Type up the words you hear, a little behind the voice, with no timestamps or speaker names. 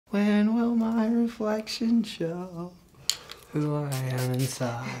reflection show who I am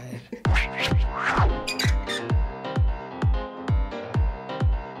inside.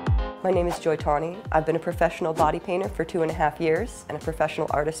 My name is Taney. I've been a professional body painter for 2.5 years and a professional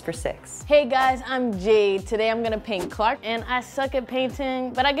artist for 6. Hey guys, I'm Jade. Today I'm gonna paint Clark, and I suck at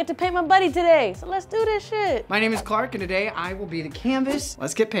painting, but I get to paint my buddy today, so let's do this shit. My name is Clark, and today I will be the canvas.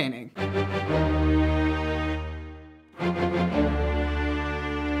 Let's get painting.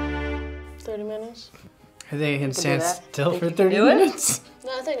 30 minutes? Are they can stand that. still for Think you 30 can do it? minutes?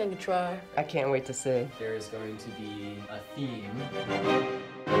 No, I think I can try. I can't wait to see. There is going to be a theme.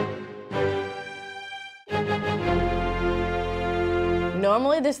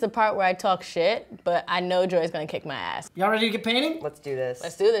 Normally this is the part where I talk shit, but I know Joy's gonna kick my ass. Y'all ready to get painting? Let's do this.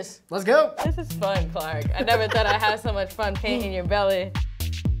 Let's do this. Let's go. This is fun, Clark. I never thought I'd have so much fun painting your belly.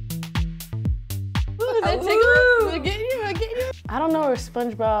 Ooh, is that tickling? Is it getting you? Is it getting you? I don't know if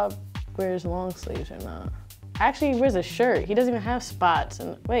SpongeBob wears long sleeves or not. Actually, he wears a shirt. He doesn't even have spots.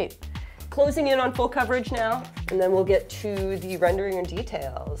 And wait. Closing in on full coverage now, and then we'll get to the rendering and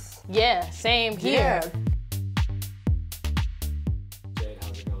details. Yeah, same here. Jade,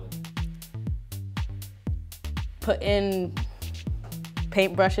 how's it going? Put in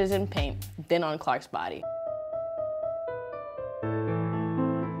paintbrushes and paint, then on Clark's body.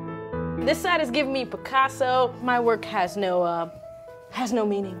 This side is giving me Picasso. My work has no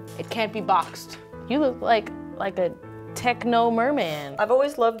meaning. It can't be boxed. You look like a techno merman. I've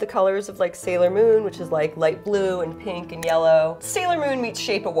always loved the colors of like Sailor Moon, which is like light blue and pink and yellow. Sailor Moon meets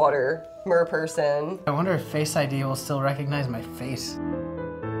Shape of Water, mer person. I wonder if Face ID will still recognize my face.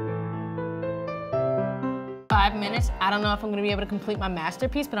 5 minutes. I don't know if I'm gonna be able to complete my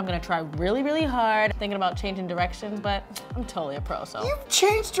masterpiece, but I'm gonna try really, really hard. Thinking about changing directions, but I'm totally a pro, so. You've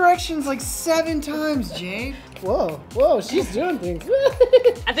changed directions like 7 times, Jade. Whoa, whoa, she's doing things.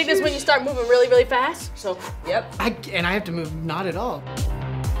 I think that's when you start moving really, really fast, so. Yep. And I have to move not at all.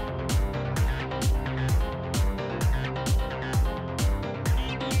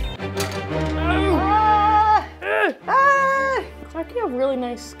 Clark, you have really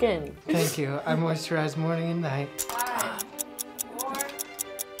nice skin. Thank you. I moisturize morning and night. 5, 4,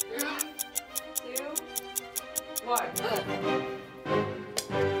 3, 2, 1.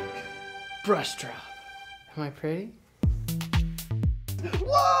 Brush drop. Am I pretty?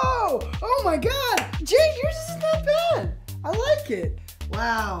 Whoa! Oh my God! Jade, yours is not bad. I like it.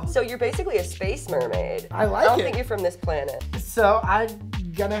 Wow. So you're basically a space mermaid. I like I don't it. think you're from this planet. So I'm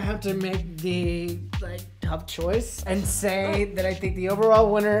gonna have to make the tough choice and say that I think the overall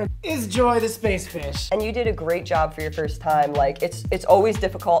winner is Joy the Space Fish. And you did a great job for your first time. Like, it's always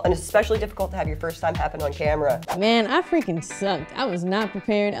difficult, and it's especially difficult to have your first time happen on camera. Man, I freaking sucked. I was not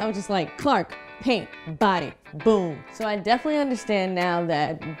prepared. I was just like, Clark, paint, body, boom. So I definitely understand now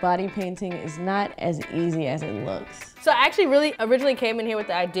that body painting is not as easy as it looks. So I actually really originally came in here with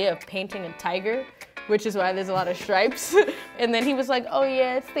the idea of painting a tiger, which is why there's a lot of stripes. And then he was like, oh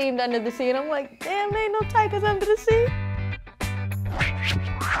yeah, it's themed under the sea. And I'm like, damn, there ain't no tigers under the sea.